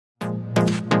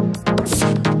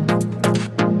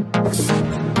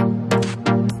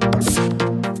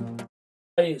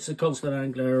Hey, it's the Constant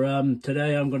Angler.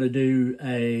 Today I'm going to do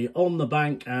a on the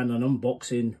bank and an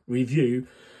unboxing review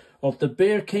of the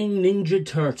Bearking Ninja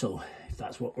Turtle, if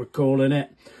that's what we're calling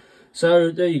it. So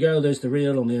there you go, there's the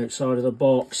reel on the outside of the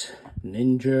box.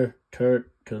 Ninja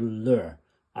Turtle.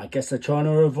 I guess they're trying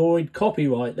to avoid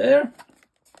copyright there.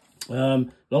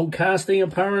 Long casting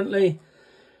apparently.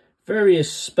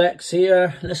 Various specs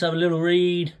here. Let's have a little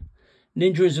read.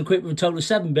 Ninja is equipped with a total of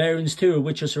 7 bearings, 2 of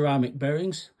which are ceramic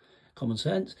bearings. Common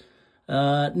sense.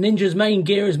 Ninja's main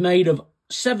gear is made of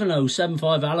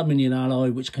 7075 aluminium alloy,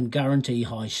 which can guarantee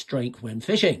high strength when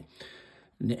fishing.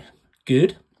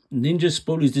 Good. Ninja's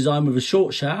spool is designed with a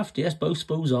short shaft. Yes, both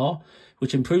spools are,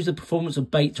 which improves the performance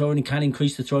of bait throwing and can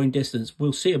increase the throwing distance.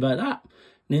 We'll see about that.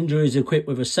 Ninja is equipped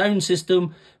with a sound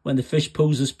system. When the fish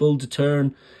pulls the spool to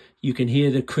turn, you can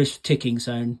hear the crisp ticking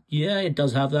sound. Yeah, it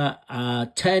does have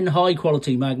that. 10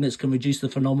 high-quality magnets can reduce the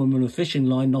phenomenon of fishing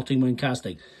line knotting when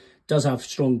casting. Does have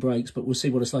strong brakes, but we'll see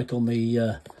what it's like on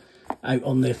the out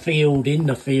on the field, in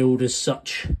the field as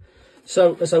such.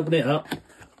 So let's open it up.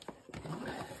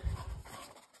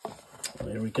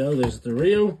 There we go, there's the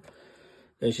reel.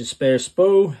 There's your spare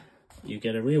spool. You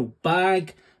get a reel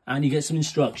bag and you get some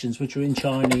instructions which are in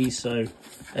Chinese, so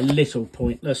a little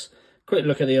pointless. Quick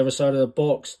look at the other side of the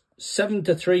box.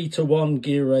 7:3:1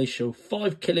 gear ratio,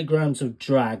 5 kilograms of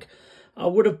drag. I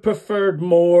would have preferred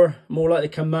more like the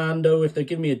Commando. If they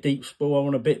give me a deep spool, I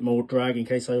want a bit more drag in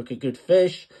case I hook a good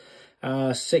fish.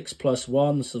 6 +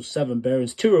 1, so 7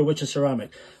 bearings, 2 of which are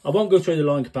ceramic. I won't go through the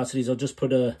line capacities. I'll just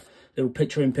put a little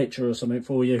picture or something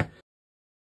for you.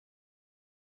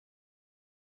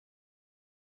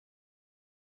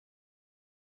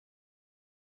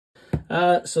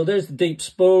 So there's the deep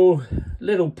spool,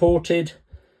 little ported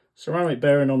ceramic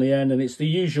bearing on the end, and it's the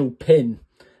usual pin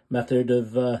method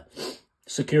of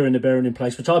securing the bearing in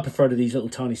place, which I prefer to these little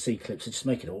tiny C-clips. It just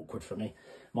make it awkward for me.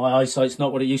 My eyesight's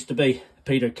not what it used to be.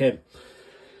 Peter Kim.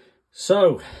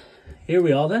 So here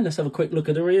we are then. Let's have a quick look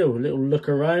at the reel. A little look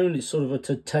around. It's sort of a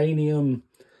titanium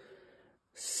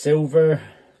silver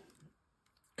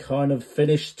kind of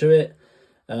finish to it.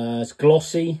 It's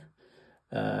glossy.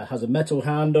 Has a metal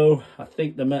handle. I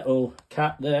think the metal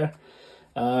cap there.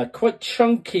 Quite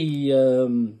chunky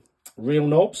reel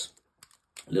knobs.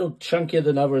 A little chunkier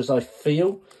than others, I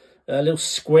feel. A little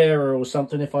squarer or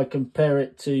something if I compare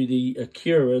it to the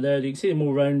Acura there. You can see they're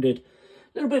more rounded. A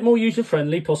little bit more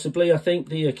user-friendly, possibly, I think,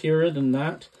 the Acura than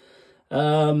that.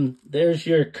 There's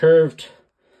your curved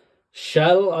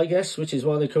shell, I guess, which is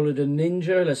why they call it a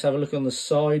Ninja. Let's have a look on the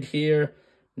side here.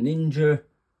 Ninja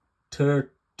Turtle.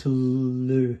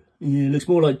 Yeah, it looks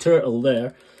more like turtle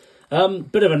there.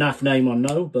 Bit of a naff name, I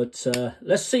know, but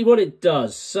let's see what it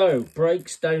does. So,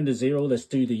 brakes down to 0. Let's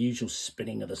do the usual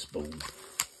spinning of the spool.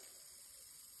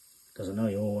 Because I know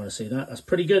you all want to see that. That's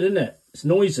pretty good, isn't it? It's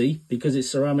noisy because it's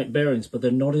ceramic bearings, but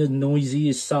they're not as noisy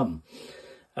as some.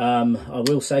 I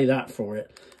will say that for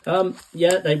it.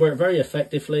 Yeah, they work very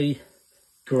effectively.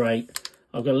 Great.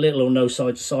 I've got a little or no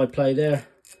side-to-side play there.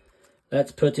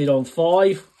 Let's put it on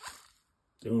 5.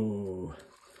 Ooh.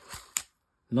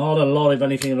 Not a lot of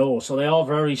anything at all, so they are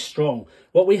very strong.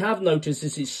 What we have noticed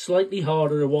is it's slightly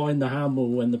harder to wind the handle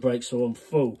when the brakes are on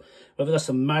full. Whether that's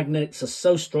the magnets are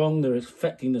so strong they're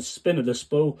affecting the spin of the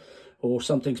spool, or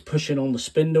something's pushing on the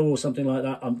spindle or something like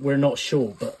that, we're not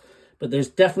sure. But there's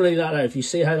definitely that out. If you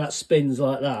see how that spins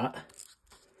like that,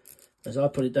 as I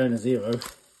put it down to 0,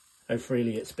 how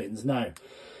freely it spins now.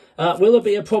 Will there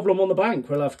be a problem on the bank?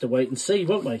 We'll have to wait and see,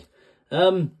 won't we?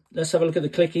 Let's have a look at the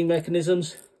clicking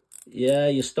mechanisms. Yeah,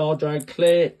 your star drag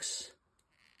clicks,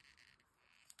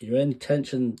 your end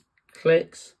tension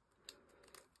clicks,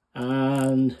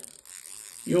 and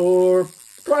your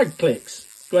drag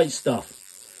clicks. Great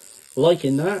stuff.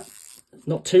 Liking that.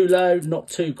 Not too loud, not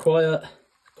too quiet.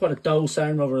 Quite a dull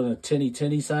sound rather than a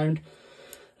tinny sound.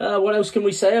 What else can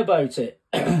we say about it?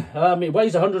 It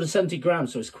weighs 170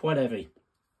 grams, so it's quite heavy.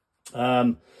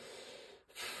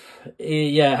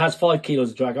 Yeah, it has 5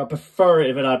 kilos of drag. I prefer it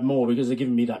if it had more because they're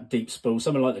giving me that deep spool.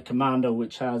 Something like the Commando,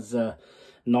 which has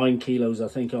 9 kilos, I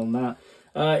think, on that.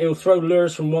 It'll throw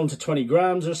lures from 1 to 20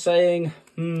 grams, they're saying.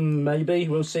 Maybe.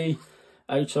 We'll see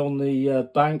out on the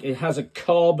bank. It has a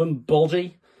carbon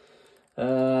body.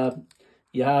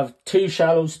 You have 2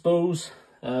 shallow spools.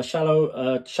 2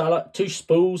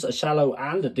 spools, a shallow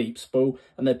and a deep spool.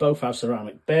 And they both have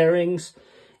ceramic bearings.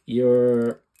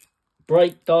 Your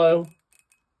brake dial.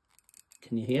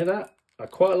 Can you hear that? I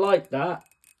quite like that,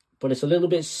 but it's a little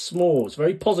bit small. It's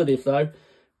very positive though,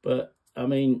 but I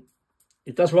mean,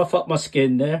 it does rough up my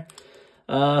skin there.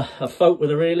 A fault with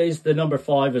the reel is the number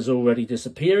 5 has already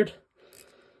disappeared.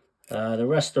 The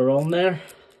rest are on there.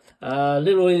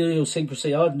 Little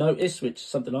idiosyncrasy I've noticed, which is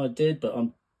something I did, but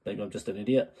maybe I'm just an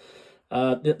idiot.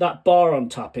 That bar I'm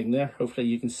tapping there, hopefully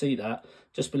you can see that,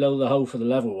 just below the hole for the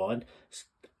level wind.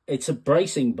 It's a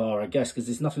bracing bar, I guess, because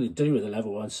there's nothing to do with the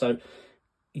level wind. So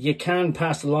you can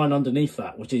pass the line underneath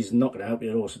that, which is not going to help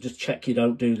you at all. So just check you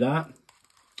don't do that.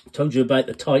 Told you about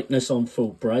the tightness on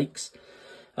full brakes.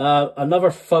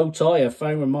 Another fault I have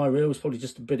found with my reel is probably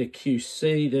just a bit of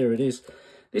QC. There it is.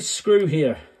 This screw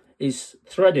here is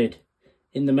threaded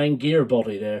in the main gear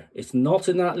body there. It's not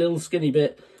in that little skinny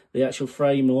bit, the actual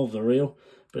frame of the reel,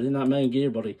 but in that main gear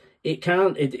body.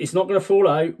 It's not going to fall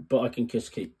out, but I can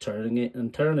just keep turning it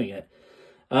and turning it.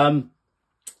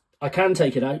 I can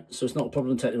take it out, so it's not a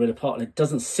problem to take the reel apart, and it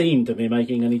doesn't seem to be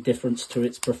making any difference to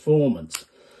its performance.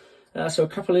 So a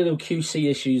couple of little QC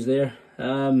issues there.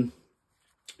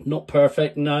 Not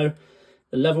perfect, no.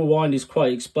 The level wind is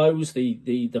quite exposed,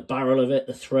 the barrel of it,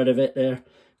 the thread of it there,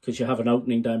 because you have an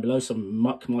opening down below. Some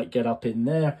muck might get up in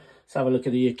there. Let's have a look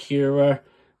at the Acura.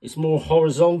 It's more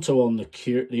horizontal on the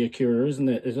Acura, isn't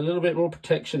it? There's a little bit more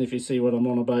protection, if you see what I'm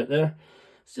on about there.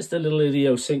 It's just a little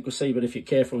idiosyncrasy, but if you're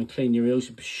careful and clean your reels,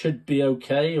 you should be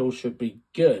okay, or should be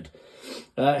good.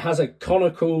 It has a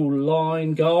conical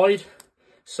line guide,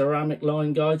 ceramic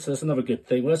line guide, so that's another good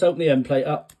thing. Well, let's open the end plate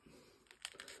up.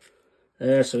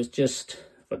 There, so it's just,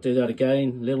 if I do that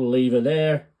again, little lever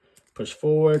there, push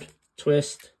forward,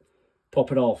 twist,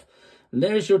 pop it off. And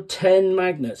there's your 10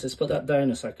 magnets. Let's put that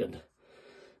down a second.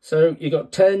 So you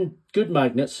got 10 good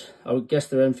magnets. I would guess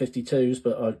they're M52s,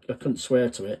 but I couldn't swear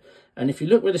to it. And if you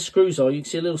look where the screws are, you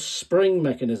can see a little spring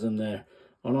mechanism there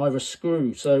on either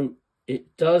screw. So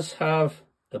it does have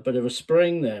a bit of a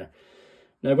spring there.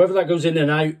 Now, whether that goes in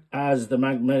and out as the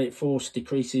magnetic force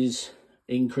decreases,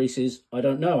 increases, I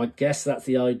don't know. I guess that's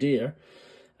the idea.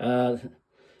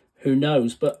 Who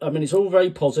knows? But I mean, it's all very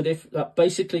positive. That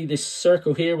basically this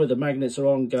circle here where the magnets are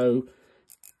on go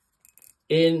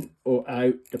in or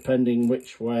out depending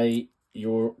which way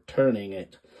you're turning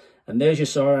it. And there's your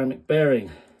ceramic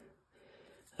bearing.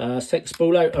 Let's take the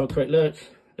spool out, have a quick look.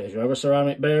 There's your other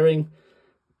ceramic bearing,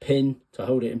 pin to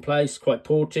hold it in place, quite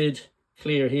ported,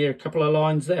 clear here, a couple of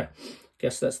lines there.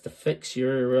 Guess that's to fix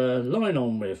your line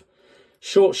on with.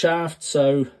 Short shaft,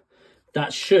 so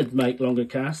that should make longer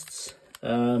casts.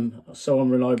 So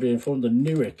I'm reliably informed the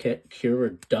newer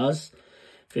Acura does.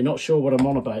 If you're not sure what I'm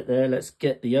on about there, let's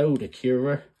get the old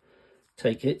Acura,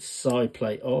 take its side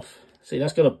plate off. See,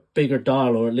 that's got a bigger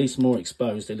dial, or at least more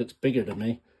exposed. It looks bigger to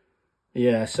me.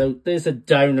 Yeah, so there's a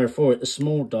downer for it, the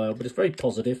small dial, but it's very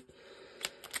positive.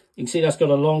 You can see that's got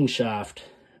a long shaft.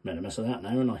 Made a mess of that now,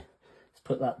 haven't I? Let's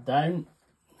put that down.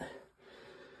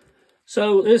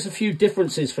 So there's a few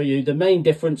differences for you. The main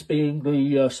difference being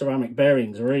the ceramic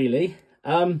bearings, really.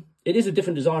 It is a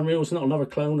different design reel. It's not another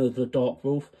clone of the Dark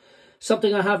Wolf.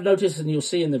 Something I have noticed, and you'll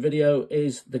see in the video,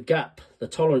 is the gap, the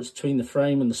tolerance between the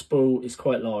frame and the spool is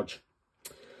quite large.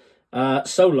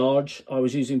 So large, I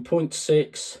was using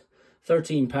 0.6,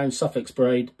 13-pound Suffolk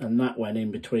braid, and that went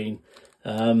in between.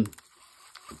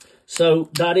 So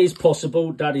that is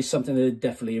possible. That is something that they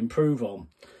definitely improve on.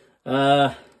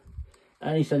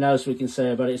 Anything else we can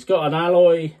say about it? It's got an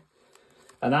alloy,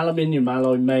 an aluminium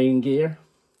alloy main gear.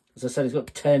 As I said, it's got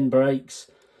 10 brakes.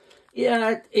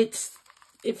 Yeah, it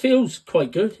feels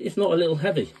quite good, if not a little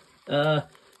heavy.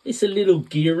 It's a little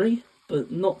geary,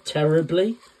 but not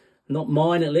terribly. Not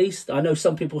mine, at least. I know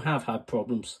some people have had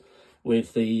problems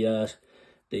with the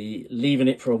leaving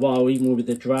it for a while, even with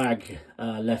the drag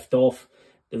left off.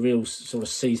 The reel's sort of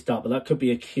seized up, but that could be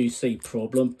a QC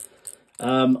problem.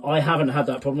 I haven't had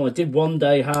that problem. I did one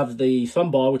day have the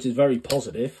thumb bar, which is very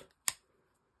positive,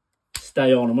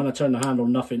 stay on, and when I turned the handle,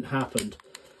 nothing happened.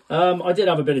 I did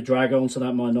have a bit of drag on, so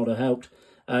that might not have helped,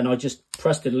 and I just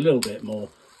pressed it a little bit more,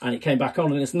 and it came back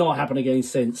on, and it's not happened again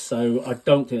since, so I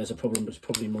don't think there's a problem. It's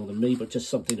probably more than me, but just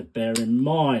something to bear in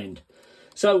mind.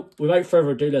 So, without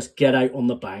further ado, let's get out on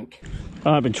the bank.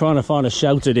 I've been trying to find a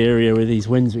sheltered area with these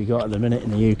winds we got at the minute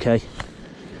in the UK,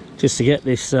 just to get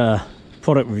this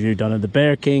product review done of the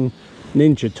Bearking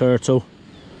Ninja Turtle.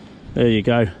 There you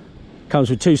go. Comes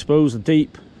with two spools, a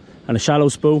deep and a shallow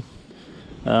spool.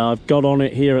 I've got on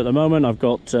it here at the moment, I've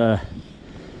got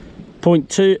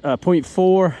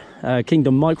 0.4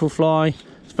 Kingdom Microfly.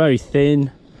 It's very thin.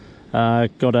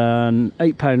 Got an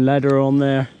 8-pound leather on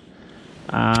there,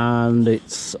 and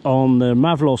it's on the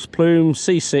Mavlos Plume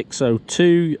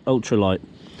C602 ultralight.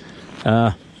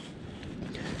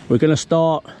 We're going to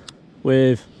start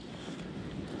with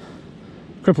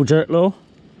cripple jerk law.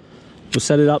 We'll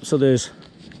set it up so there's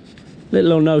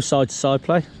little or no side to side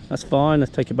play. That's fine.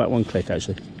 Let's take it back one click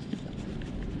actually.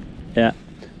 Yeah,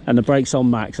 and the brakes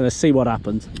on max, and let's see what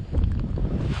happens.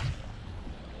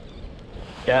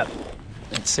 Yeah,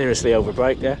 it's seriously over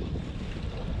brake there.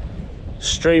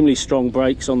 Extremely strong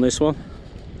brakes on this one.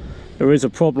 There is a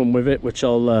problem with it, which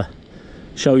I'll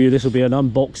show you. This will be an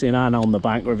unboxing and on the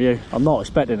bank review. I'm not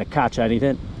expecting to catch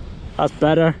anything. That's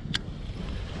better.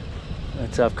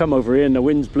 But I've come over here and the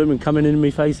wind's blooming coming in my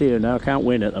face here now. I can't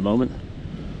win at the moment.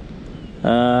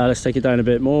 Let's take it down a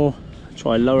bit more.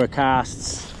 Try lower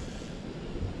casts.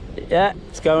 Yeah,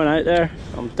 it's going out there.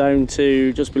 I'm down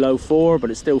to just below 4,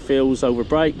 but it still feels over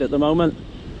braked at the moment.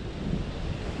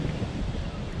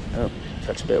 Oh,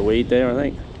 touch a bit of weed there, I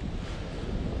think.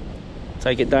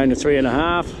 Take it down to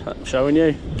 3.5. I'm showing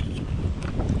you.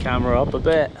 Camera up a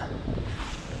bit.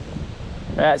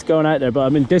 Yeah, it's going out there, but I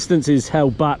mean distance is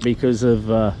held back because of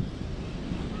the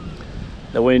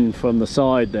wind from the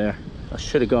side there. I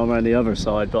should have gone around the other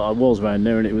side, but I was around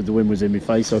there and the wind was in my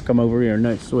face, so I come over here and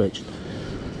now it's switched.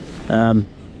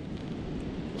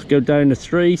 Let's go down to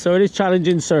 3. So it is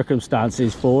challenging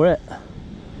circumstances for it,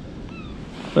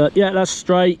 but yeah, that's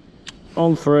straight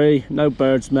on 3. No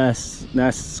birds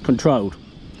nests, controlled.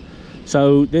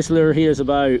 So this lure here is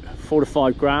about 4 to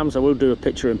 5 grams. I will do a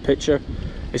picture in picture.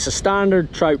 It's a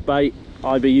standard trout bait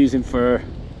I'll be using for,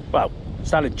 well,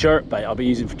 standard jerk bait I'll be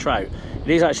using for trout.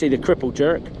 It is actually the cripple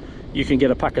jerk. You can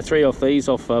get a pack of 3 of these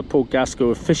off Paul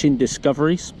Gasco of Fishing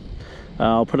Discoveries.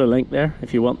 I'll put a link there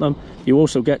if you want them. You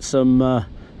also get some a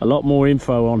lot more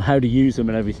info on how to use them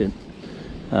and everything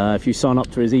if you sign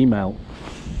up to his email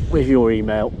with your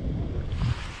email.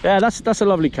 Yeah, that's a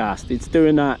lovely cast. It's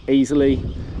doing that easily.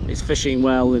 It's fishing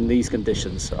well in these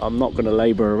conditions. I'm not going to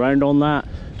labour around on that.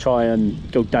 Try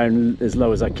and go down as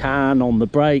low as I can on the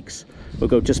brakes. We'll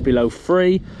go just below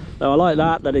 3. Now I like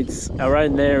that it's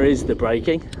around there is the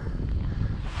braking.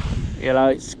 You know,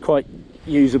 it's quite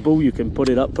usable. You can put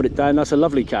it up, put it down. That's a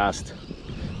lovely cast.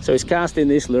 So it's casting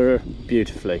this lure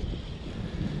beautifully.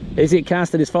 Is it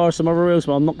casting as far as some other reels?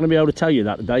 Well, I'm not going to be able to tell you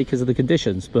that today because of the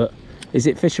conditions, but is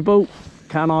it fishable?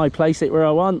 Can I place it where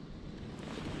I want?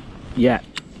 Yeah,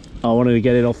 I wanted to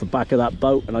get it off the back of that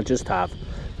boat and I just have.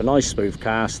 A nice smooth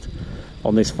cast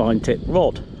on this fine tip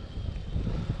rod.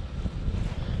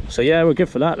 So yeah, we're good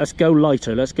for that. Let's go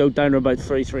lighter. Let's go down to about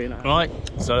 3.5. Right,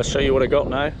 so let's show you what I got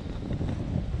now.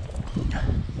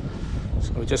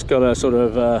 So we just got a sort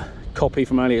of copy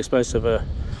from AliExpress of a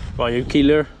Ryuki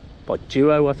lure by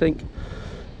Duo, I think.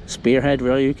 Spearhead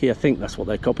Ryuki, I think that's what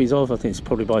they're copies of. I think it's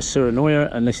probably by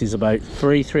Suranoya, and this is about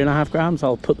 3.5 grams.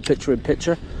 I'll put the picture in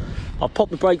picture. I'll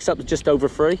pop the brakes up to just over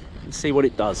 3 and see what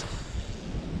it does.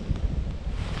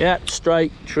 Yeah,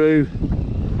 straight, true.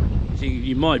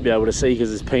 You might be able to see because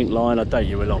there's pink line. I doubt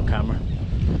you will on camera.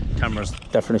 Camera's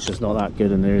definition's not that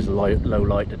good and there is a low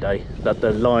light today. That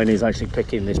the line is actually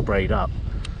picking this braid up.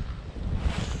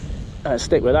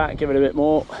 Stick with that, give it a bit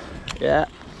more. Yeah,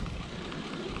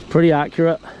 it's pretty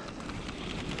accurate.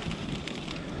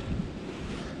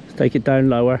 Let's take it down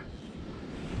lower.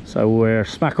 So we're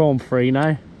smack on 3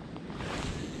 now.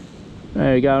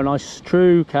 There you go, nice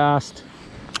true cast.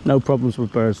 No problems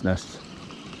with bird's nests.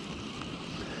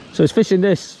 So it's fishing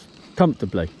this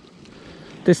comfortably.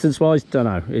 Distance wise, don't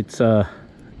know. It's you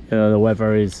know, the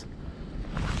weather is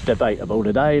debatable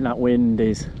today and that wind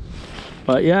is,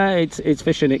 but yeah, it's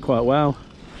fishing it quite well.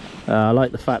 I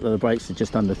like the fact that the brakes are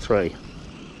just under 3.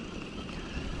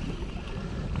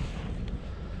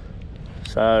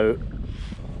 So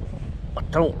I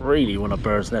don't really want a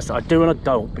bird's nest. I do and I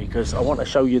don't, because I want to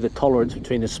show you the tolerance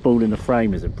between the spool and the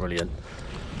frame isn't brilliant.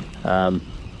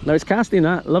 No, it's casting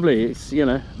that lovely. It's, you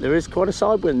know, there is quite a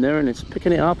side wind there and it's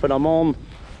picking it up and I'm on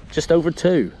just over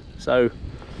 2. So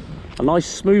a nice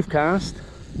smooth cast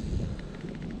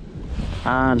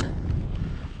and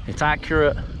it's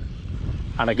accurate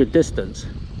and a good distance.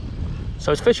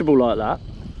 So it's fishable like that.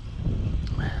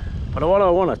 But what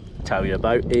I want to tell you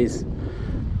about is,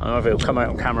 I don't know if it'll come out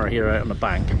on camera here out on the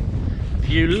bank. If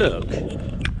you look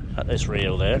at this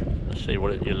reel there, let's see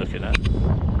what you're looking at.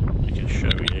 I can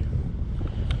show you.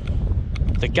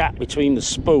 The gap between the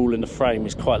spool and the frame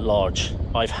is quite large.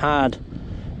 I've had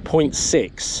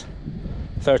 0.6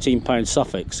 13-pound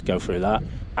Suffolks go through that,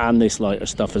 and this lighter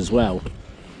stuff as well.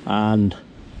 And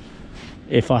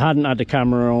if I hadn't had the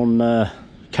camera on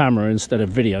camera instead of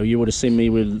video, you would have seen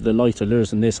me with the lighter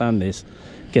lures and this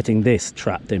getting this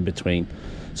trapped in between.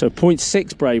 So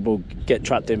 0.6 braid will get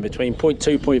trapped in between.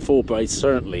 0.2, 0.4 braid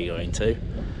certainly going to.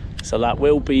 So that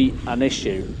will be an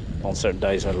issue on certain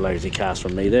days. I had a lousy cast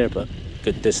from me there, but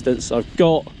good distance. I've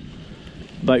got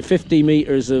about 50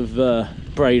 meters of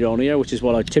braid on here, which is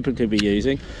what I typically be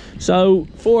using. So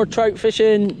for trout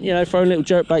fishing, you know, throwing little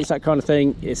jerk baits, that kind of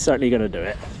thing, it's certainly going to do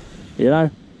it. You know,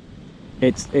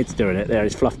 it's doing it there.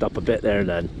 It's fluffed up a bit there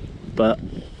then, but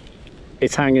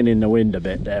it's hanging in the wind a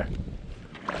bit there.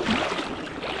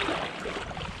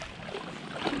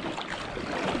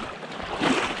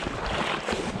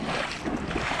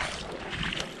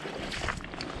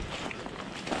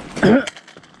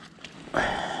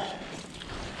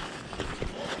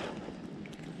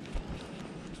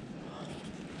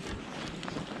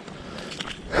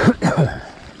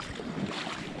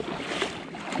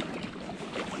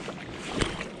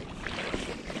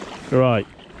 Right,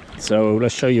 so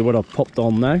let's show you what I've popped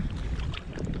on now.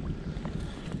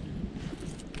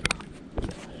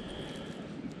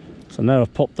 So now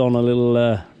I've popped on a little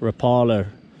Rapala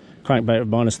crankbait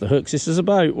minus the hooks. This is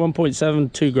about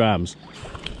 1.72 grams.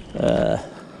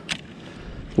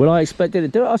 Will I expect it to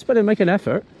do it? I expect it to make an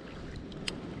effort.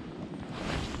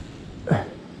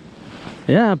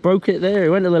 Yeah, I broke it there. It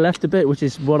went to the left a bit, which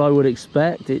is what I would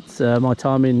expect. It's my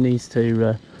timing needs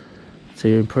to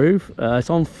improve. It's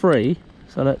on 3,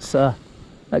 so let's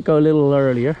let go a little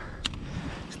earlier.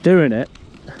 It's doing it.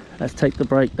 Let's take the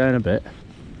brake down a bit.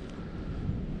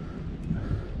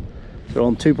 So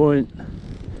on 2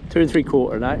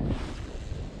 3/4 now.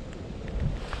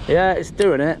 Yeah, it's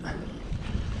doing it.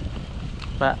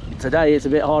 But today it's a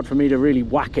bit hard for me to really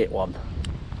whack it one.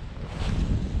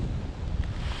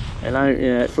 You know,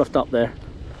 yeah, it fluffed up there.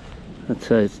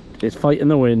 It's fighting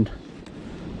the wind.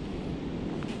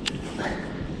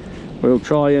 We'll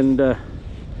try and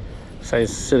say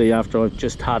it's silly after I've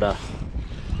just had a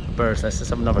burst. Let's just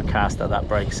have another cast at that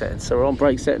brake setting. So we're on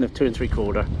brake setting of 2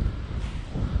 3/4.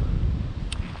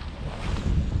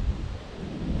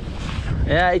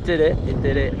 Yeah, it did it. It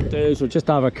did it. So we'll just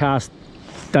have a cast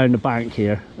down the bank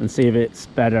here and see if it's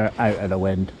better out of the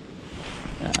wind.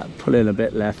 Pull in a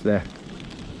bit left there.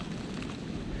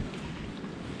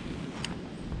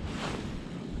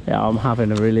 Yeah, I'm having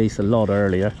to release a lot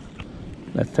earlier.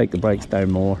 Let's take the brakes down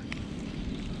more.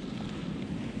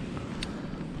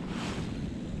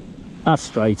 That's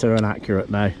straighter and accurate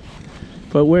now.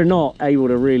 But we're not able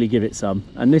to really give it some.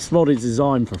 And this rod is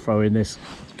designed for throwing this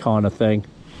kind of thing.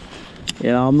 You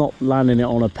know, I'm not landing it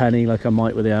on a penny like I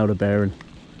might with the outer bearing.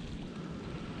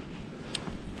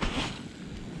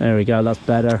 There we go, that's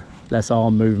better. Less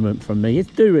arm movement from me.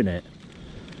 It's doing it.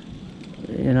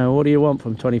 You know, what do you want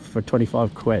from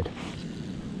 25 quid?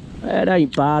 It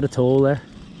ain't bad at all there.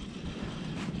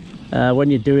 When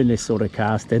you're doing this sort of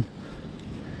casting,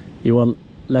 you want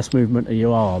less movement of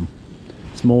your arm.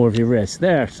 It's more of your wrist.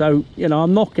 There, so, you know,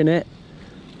 I'm knocking it,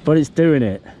 but it's doing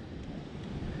it.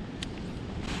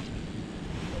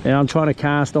 Yeah, I'm trying to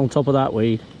cast on top of that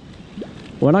weed.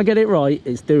 When I get it right,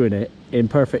 it's doing it in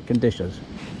perfect conditions.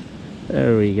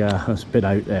 There we go, that's a bit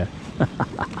out there.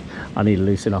 I need to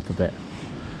loosen up a bit.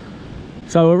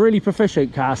 So a really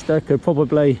proficient caster could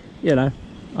probably, you know,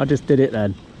 I just did it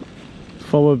then,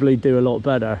 probably do a lot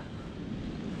better.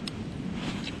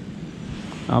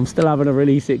 I'm still having to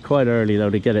release it quite early though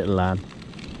to get it to land.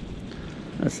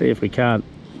 Let's see if we can't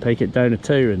take it down to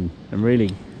 2 and really,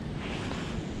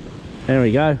 there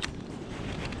we go.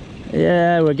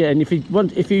 Yeah, we're getting, if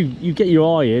you get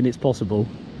your eye in, it's possible.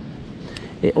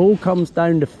 It all comes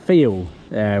down to feel.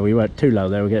 There, we went too low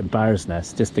there, we're getting bear's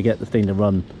nest just to get the thing to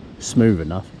run smooth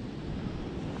enough,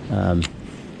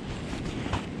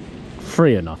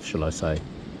 free enough, shall I say.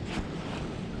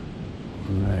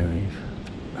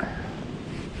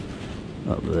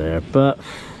 Up there, but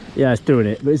yeah, it's doing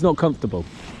it, but it's not comfortable.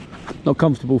 Not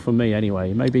comfortable for me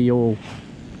anyway. Maybe you'll,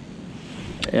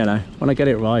 you know, when I get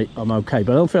it right, I'm okay,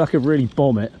 but I don't feel I could really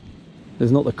bomb it.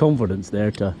 There's not the confidence there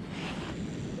to,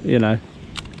 you know,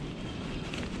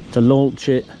 to launch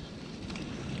it,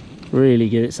 really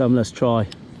give it some. Let's try.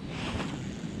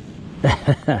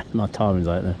 My timing's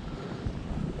out there.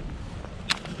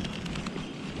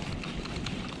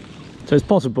 So it's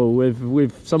possible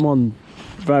with someone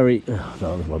very, oh,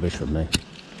 that was rubbish from me.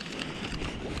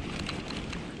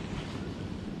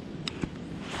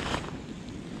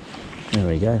 There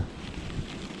we go.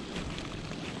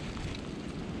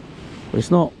 But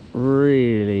it's not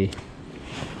really,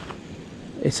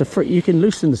 it's a free, you can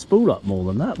loosen the spool up more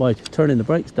than that by turning the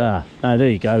brakes down. Ah, there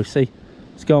you go, see?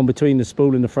 It's gone between the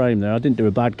spool and the frame there. I didn't do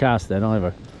a bad cast then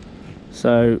either.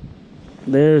 So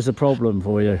there's a problem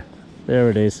for you. There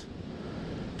it is.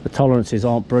 The tolerances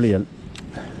aren't brilliant.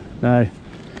 Now,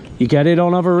 you get it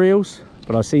on other reels,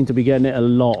 but I seem to be getting it a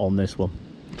lot on this one.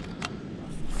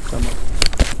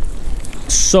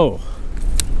 So,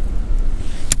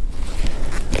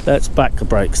 let's back the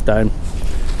brakes down.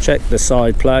 Check the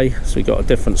side play. So we got a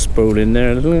different spool in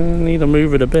there. Need to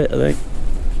move it a bit, I think.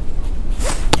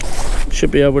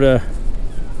 Should be able to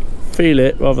feel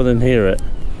it rather than hear it.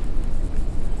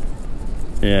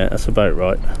 Yeah, that's about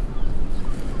right.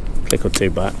 Click or two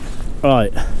back.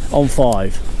 Right, on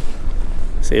 5.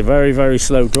 See a very, very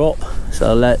slow drop.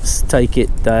 So let's take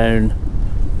it down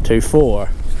to 4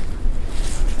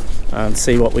 and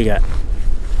see what we get.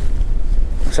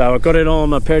 So I got it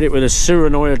on, I paired it with a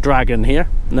Suranoia Dragon here.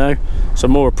 No, so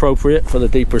more appropriate for the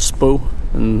deeper spool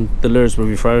and the lures we'll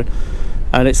be throwing.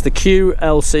 And it's the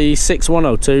QLC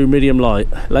 6102 medium light,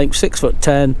 length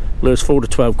 6'10", lures 4 to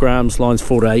 12 grams, lines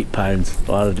 4 to 8 pounds.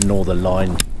 I didn't know the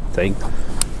line thing.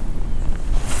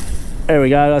 There we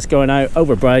go, that's going out,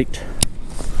 over braked,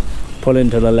 pull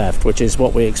into the left, which is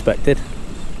what we expected.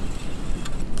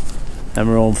 And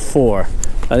we're on 4.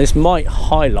 Now this might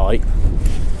highlight,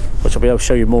 which I'll be able to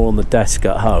show you more on the desk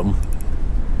at home,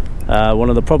 one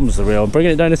of the problems of the reel. I'm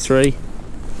bringing it down to 3.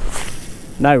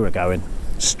 Now we're going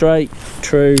straight,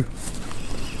 true.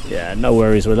 Yeah, no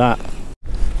worries with that.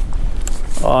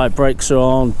 Alright, brakes are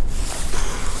on.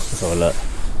 Let's have a look.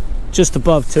 Just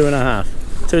above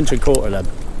 2.5, 2 3/4 then.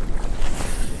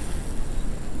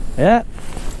 Yeah,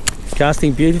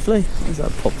 casting beautifully. What's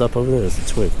that popped up over there? There's a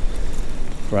twig,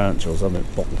 branch or something.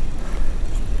 Bottom.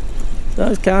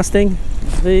 That's casting.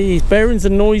 These bearings are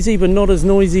noisy, but not as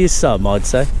noisy as some, I'd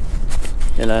say.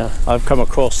 You know, I've come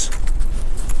across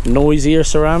noisier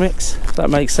ceramics, if that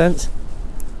makes sense.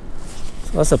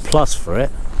 So that's a plus for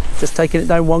it. Just taking it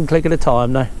down 1 click at a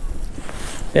time now.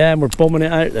 Yeah, and we're bombing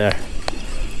it out there.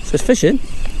 So it's fishing.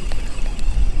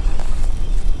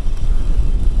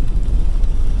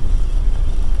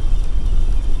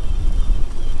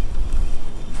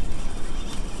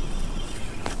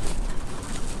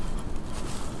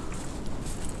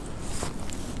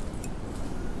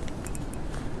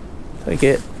 Take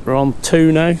it, we're on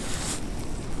 2 now.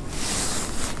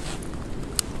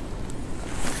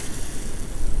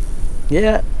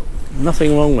 Yeah,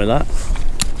 nothing wrong with that.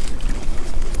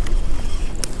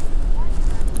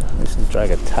 Let's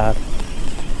drag a tad.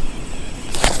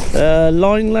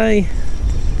 Line lay,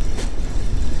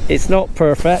 it's not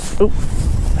perfect. Oh,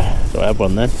 so I have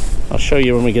one then. I'll show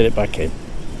you when we get it back in.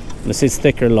 This is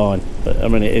thicker line, but I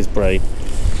mean it is braid.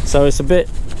 So it's a bit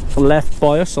left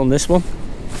bias on this one.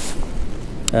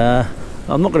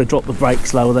 I'm not going to drop the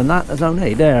brakes lower than that, there's no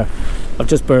need. There, I've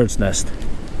just bird's nest.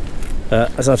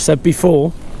 As I've said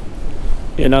before,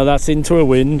 you know, that's into a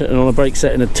wind and on a brake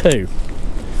setting of 2.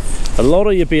 A lot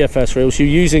of your BFS reels, you're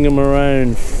using them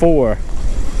around 4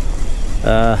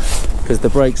 because the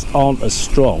brakes aren't as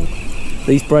strong.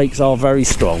 These brakes are very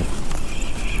strong.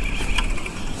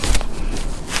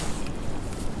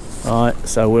 Alright,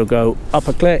 so we'll go up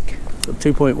a click,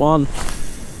 2.1,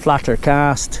 flatter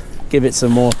cast, give it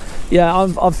some more. Yeah,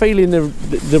 I'm feeling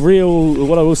the reel.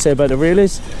 What I will say about the reel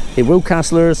is it will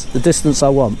cast lures the distance I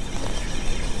want.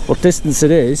 What distance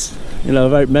it is, you know,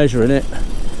 without measuring it,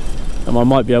 and I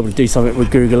might be able to do something with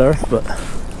Google Earth, but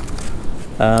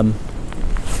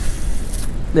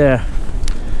yeah,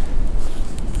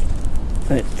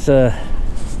 it's a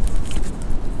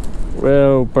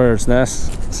real bird's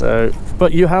nest. So,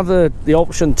 but you have the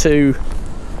option to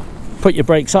put your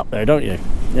brakes up there, don't you?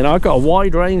 You know, I've got a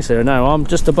wide range there now. I'm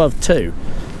just above 2,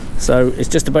 so it's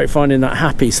just about finding that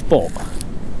happy spot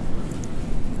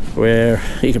where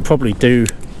you can probably do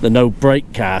the no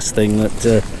brake cast thing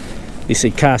that you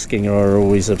see casting are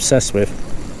always obsessed with.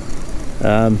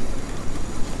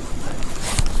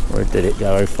 Where did it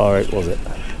go? How far out was it?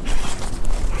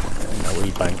 No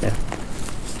wee bank there.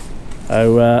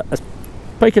 Oh, let's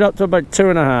break it up to about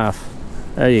 2.5.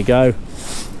 There you go.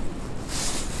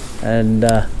 And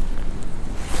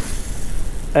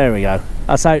there we go.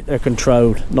 That's out there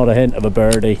controlled, not a hint of a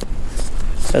birdie.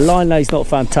 The line lay's not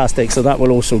fantastic, so that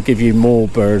will also give you more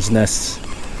bird's nests.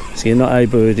 So you're not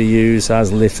able to use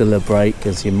as little a brake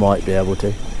as you might be able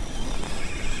to.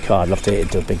 God, I'd love to hit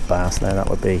into a big bass now, that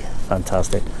would be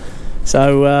fantastic.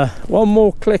 So one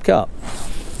more click up.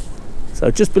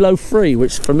 So just below 3,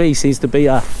 which for me seems to be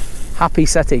a happy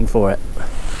setting for it.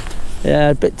 Yeah,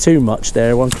 a bit too much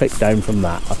there. 1 click down from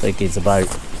that, I think is about.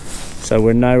 So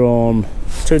we're now on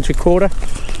 2 3/4.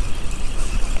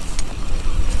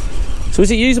 So is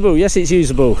it usable? Yes, it's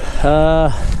usable.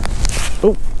 Oh,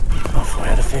 I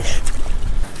had a fish.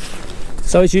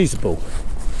 So it's usable.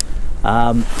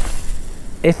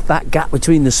 If that gap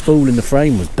between the spool and the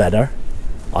frame was better,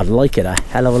 I'd like it a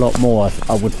hell of a lot more.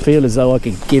 I would feel as though I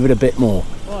could give it a bit more.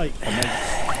 Right.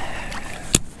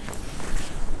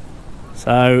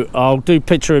 So I'll do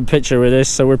picture in picture with this.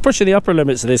 So we're pushing the upper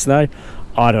limits of this now.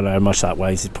 I don't know how much that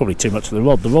weighs. It's probably too much for the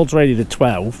rod. The rod's rated at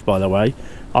 12, by the way.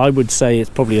 I would say it's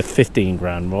probably a 15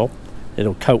 grand rod.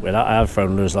 It'll cope with that. I have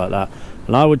thrown lures like that.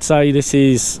 And I would say this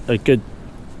is a good,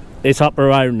 it's up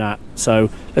around that. So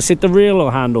let's hit the reel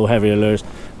will handle heavier lures.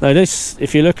 Now this,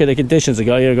 if you look at the conditions I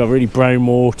got here, I've got really brown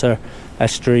water,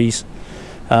 estuaries,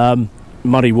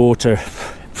 muddy water.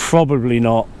 Probably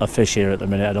not a fish here at the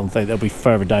minute. I don't think they'll be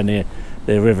further down the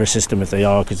river system if they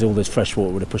are, because all this fresh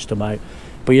water would have pushed them out.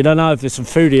 But you don't know, if there's some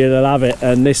food here, they'll have it.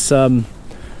 And this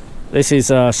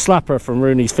is a slapper from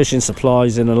Rooney's Fishing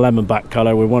Supplies in a lemonback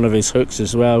colour with one of his hooks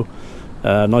as well.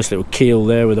 Nice little keel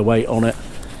there with a weight on it.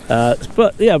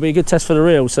 But yeah, it'll be a good test for the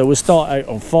reel. So we'll start out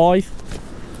on 5.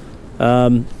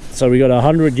 So we got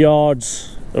 100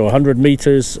 yards or 100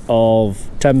 meters of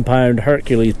 10-pound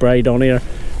Hercules braid on here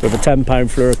with a 10-pound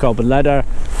fluorocarbon leather.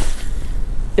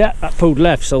 Yeah, that pulled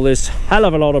left, so there's a hell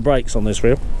of a lot of brakes on this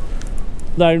reel.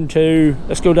 Down to,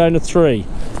 let's go down to 3,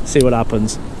 see what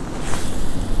happens.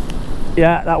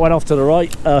 Yeah, that went off to the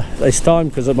right this time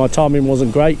because my timing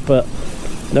wasn't great, but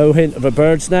no hint of a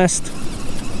bird's nest.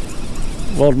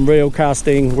 Rod and reel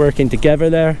casting working together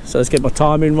there, so let's get my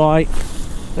timing right.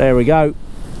 There we go.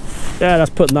 Yeah,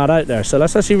 that's putting that out there. So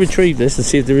let's actually retrieve this and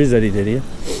see if there is anything here.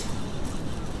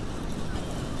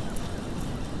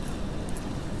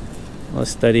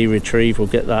 Nice steady retrieve, we'll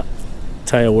get that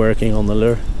tail working on the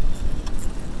lure.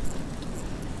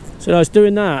 So I was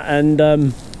doing that, and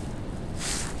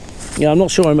yeah, I'm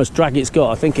not sure how much drag it's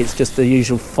got. I think it's just the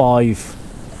usual 5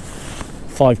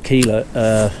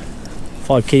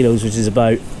 kilos, which is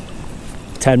about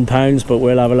 10 pounds, but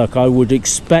we'll have a look. I would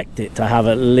expect it to have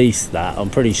at least that. I'm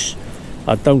pretty sure.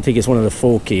 I don't think it's one of the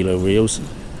 4 kilo reels,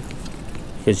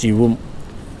 because you won't,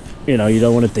 you know, you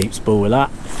don't want a deep spool with that.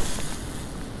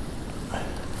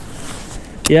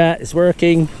 Yeah, it's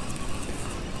working.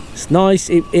 It's nice.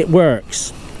 It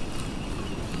works.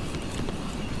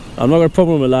 I'm not got a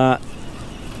problem with that.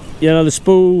 You know, the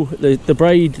spool, the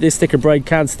braid, this thicker braid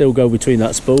can still go between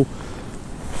that spool.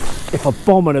 If I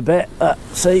bomb it a bit,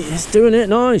 see, it's doing it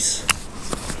nice.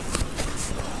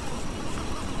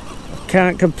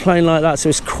 Can't complain like that. So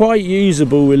it's quite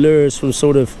usable with lures from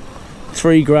sort of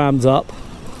 3 grams up.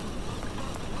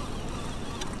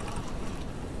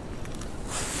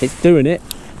 It's doing it.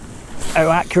 How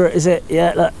accurate is it?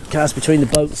 Yeah, look, cast between the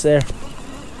boats there.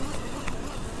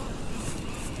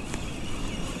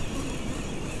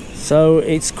 So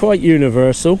it's quite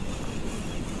universal.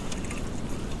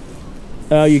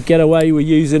 You get away with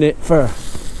using it for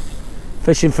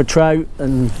fishing for trout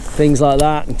and things like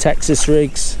that, and Texas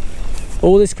rigs,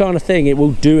 all this kind of thing. It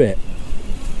will do it.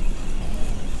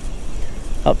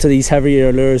 Up to these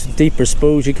heavier lures, deeper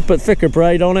spools, you can put thicker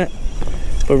braid on it,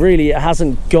 but really it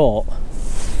hasn't got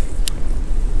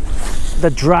the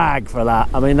drag for that.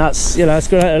 I mean, that's, you know, it's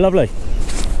going to lovely.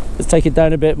 Let's take it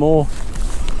down a bit more,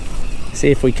 see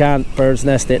if we can't bird's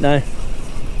nest it now.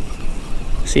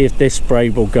 See if this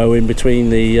braid will go in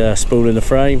between the spool and the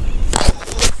frame.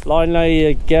 Line lay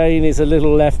again is a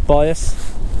little left bias.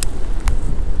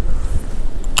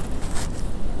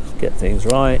 Let's get things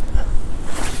right.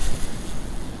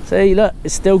 See, look,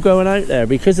 it's still going out there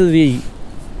because of the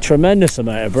tremendous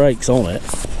amount of brakes on it.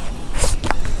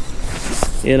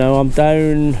 You know, I'm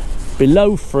down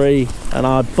below 3 and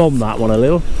I bombed that one a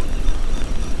little.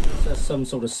 There's some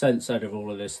sort of sense out of all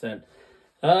of this then.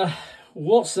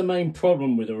 What's the main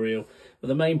problem with the reel? Well,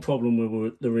 the main problem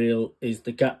with the reel is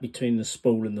the gap between the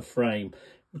spool and the frame,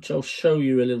 which I'll show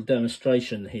you a little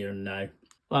demonstration here and now.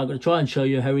 Well, I'm going to try and show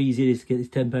you how easy it is to get this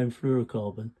 10-pound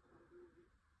fluorocarbon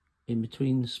in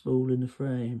between the spool and the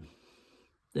frame.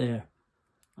 There,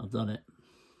 I've done it.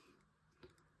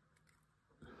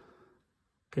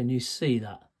 Can you see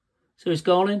that? So it's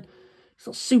gone in. It's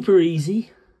not super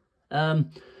easy, but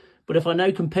if I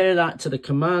now compare that to the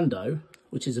Commando,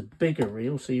 which is a bigger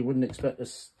reel, so you wouldn't expect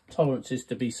the tolerances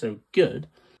to be so good,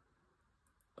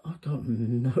 I've got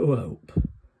no hope.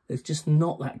 There's just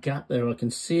not that gap there. I can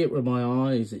see it with my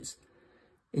eyes. It's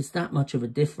that much of a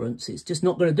difference. It's just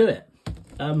not going to do it.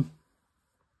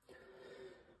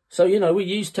 So, you know, we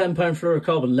use 10-pound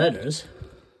fluorocarbon leathers.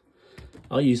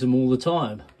 I use them all the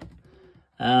time.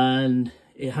 And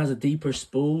it has a deeper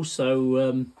spool,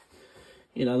 so,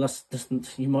 you know,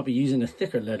 you might be using a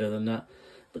thicker leather than that.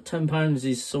 But 10 pounds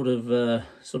is sort of a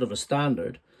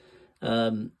standard.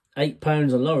 8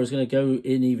 pounds and lower is going to go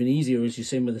in even easier, as you've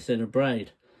seen with the thinner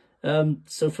braid.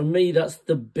 So for me, that's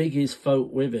the biggest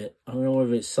fault with it. I don't know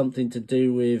whether it's something to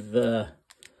do with the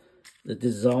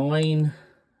design.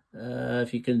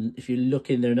 If you look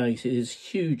in there now, you see there's a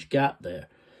huge gap there.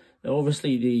 Now,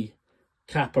 obviously the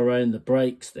cap around the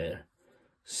brakes there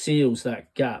seals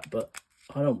that gap, but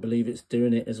I don't believe it's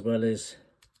doing it as well as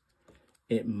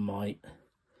it might.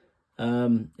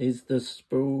 Is the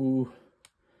spool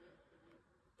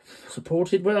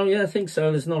supported well? Yeah, I think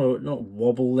so. There's not a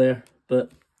wobble there,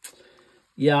 but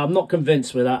yeah, I'm not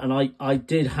convinced with that. And I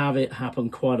did have it happen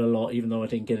quite a lot, even though I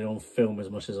didn't get it on film as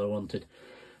much as I wanted.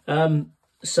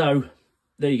 So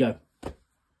there you go.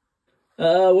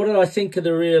 What did I think of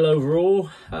the reel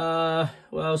overall?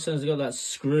 Well, since I got that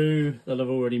screw that I've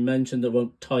already mentioned that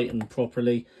won't tighten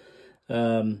properly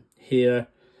here.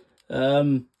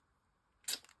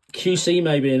 QC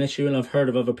may be an issue, and I've heard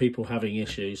of other people having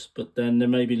issues, but then there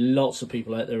may be lots of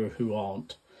people out there who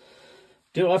aren't.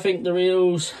 Do I think the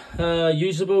reel's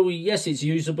usable? Yes, it's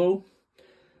usable.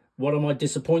 What am I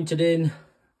disappointed in?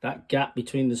 That gap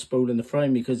between the spool and the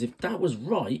frame, because if that was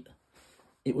right,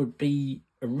 it would be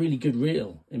a really good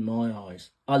reel in my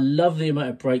eyes. I love the amount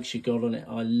of brakes you got on it.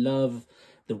 I love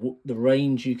the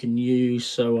range you can use.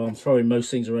 So I'm throwing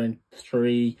most things around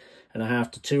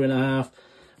 3.5 to 2.5.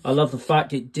 I love the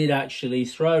fact it did actually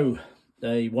throw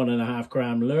a 1.5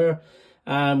 gram lure,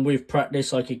 and with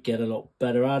practice I could get a lot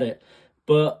better at it.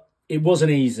 But it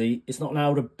wasn't easy. It's not an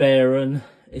outer Bearing,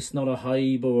 it's not a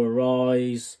Hybe or a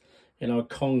Rise, you know, a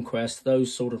Conquest,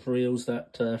 those sort of reels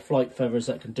that flight feathers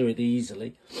that can do it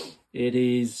easily. It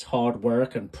is hard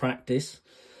work and practice.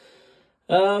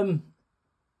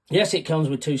 Yes, it comes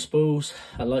with 2 spools,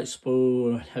 a light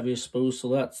spool, a heavier spool, so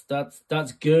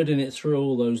that's good, and it threw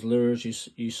all those lures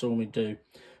you saw me do.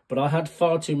 But I had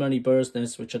far too many bird's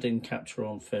nests which I didn't capture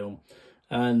on film,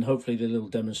 and hopefully the little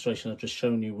demonstration I've just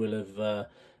shown you will have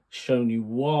shown you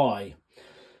why.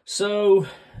 So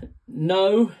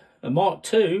no, a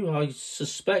Mark II, I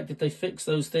suspect if they fix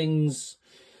those things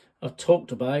I've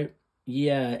talked about,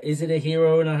 yeah. Is it a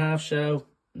 1.5 shell?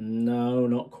 No,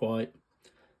 not quite.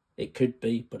 It could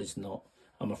be, but it's not,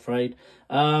 I'm afraid.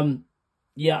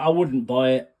 Yeah, I wouldn't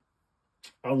buy it.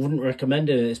 I wouldn't recommend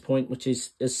it at this point, which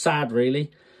is sad, really.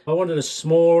 If I wanted a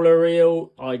smaller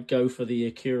reel, I'd go for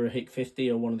the Akura Hick 50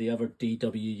 or one of the other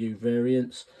DWU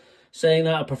variants. Saying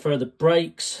that, I prefer the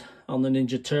brakes on the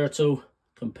Ninja Turtle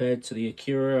compared to the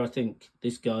Akura. I think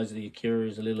this guy's, the Akura,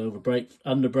 is a little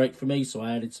under brake for me, so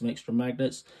I added some extra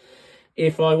magnets.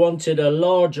 If I wanted a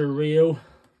larger reel,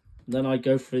 then I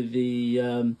go for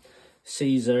the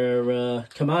Caesar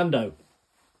Commando,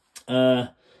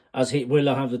 as it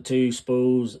will have the 2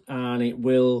 spools, and it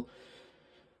will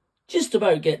just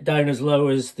about get down as low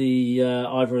as the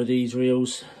either of these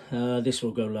reels. This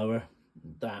will go lower.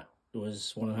 That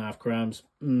was 1.5 grams,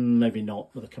 maybe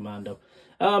not with a Commando.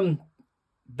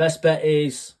 Best bet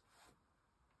is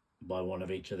buy one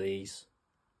of each of these,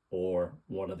 or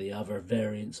one of the other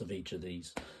variants of each of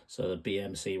these. So the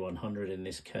BMC 100 in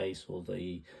this case, or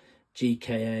the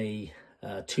GKA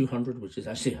 200, which is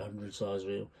actually a 100 size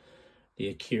reel.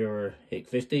 The Akura Hick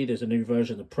 50, there's a new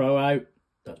version of the Pro out.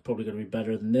 That's probably going to be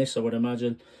better than this, I would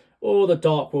imagine. Or the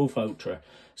Dark Wolf Ultra,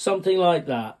 something like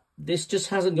that. This just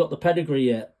hasn't got the pedigree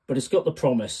yet, but it's got the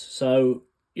promise. So,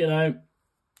 you know,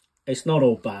 it's not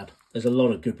all bad. There's a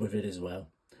lot of good with it as well.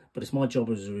 But it's my job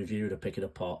as a reviewer to pick it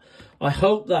apart. I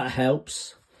hope that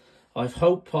helps. I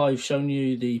hope I've shown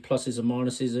you the pluses and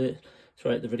minuses of it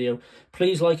throughout the video.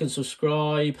 Please like and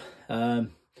subscribe,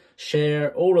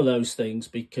 share, all of those things,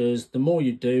 because the more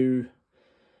you do,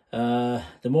 the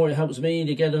more it helps me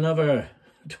to get another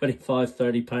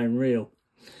 25-30 pound reel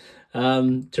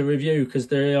to review, because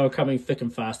they are coming thick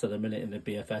and fast at the minute in the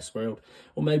BFS world,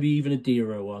 or maybe even a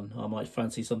dearer one. I might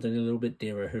fancy something a little bit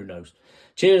dearer, who knows.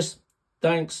 Cheers.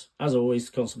 Thanks, as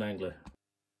always, Constant Angler.